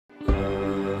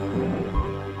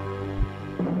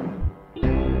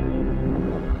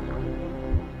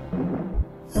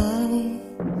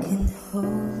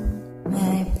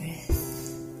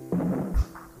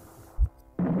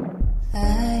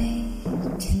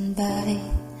bite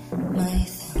my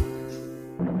thumb.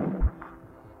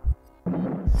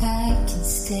 I can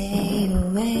stay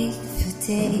awake for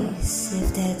days if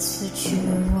that's what you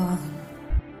want.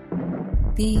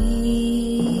 Be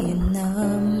your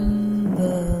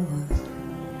number one.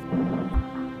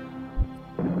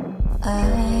 I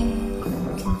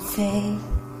can fake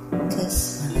a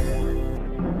smile.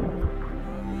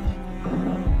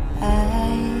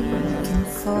 I can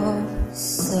force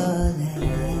a laugh.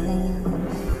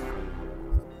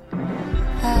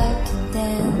 I can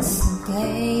dance and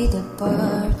play the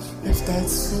part if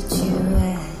that's what you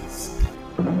ask.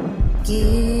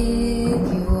 Give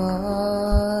you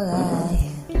all I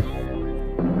am.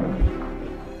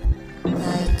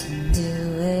 I can do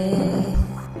it.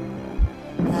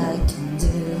 I can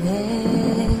do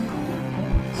it.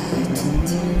 I can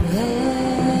do it.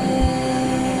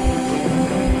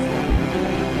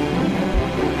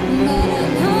 But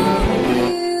I'm only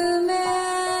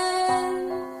human,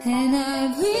 and I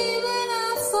breathe when I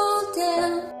fall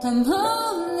down. I'm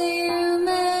only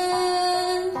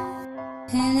human,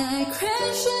 and I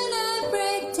crash and I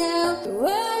break down. The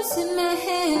words in my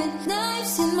head,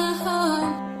 knives in my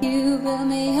heart. You build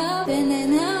me up and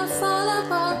then I fall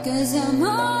apart, 'cause I'm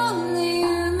only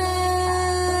human.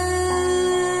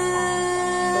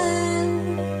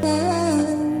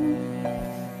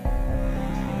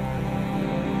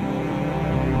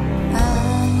 I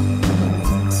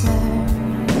can turn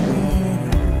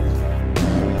it on.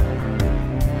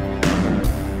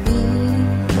 Be a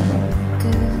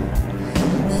good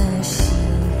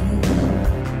machine.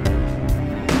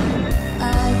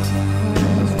 I can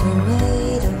hold the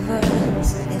weight of words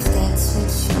if that's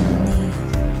what you need.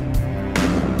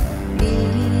 Be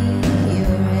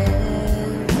your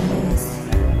everything.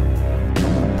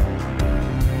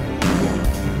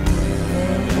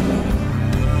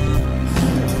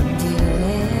 I can do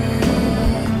it.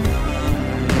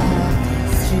 I'll get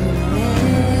through it.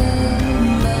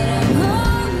 But I'm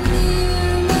only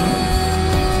human,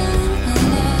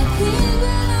 and I breathe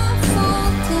when I fall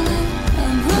down.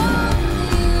 I'm only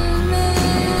human,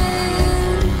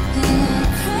 and I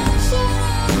crash and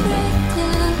I break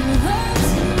down. Your words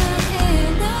in my head,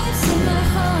 knives in my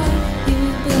heart. You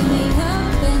build me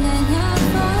up and then I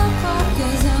fall apart,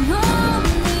 'cause I'm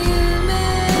only human.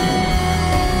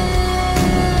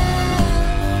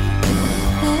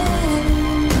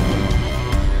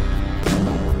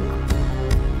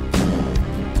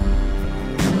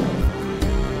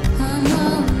 I'm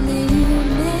only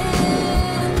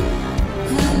human.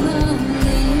 I'm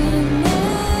only human.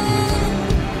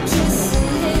 Just a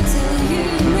little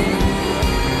human.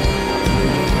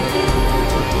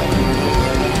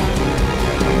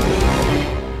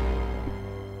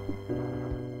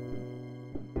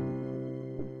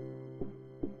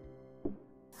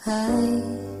 I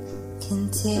can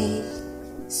take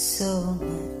so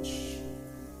much.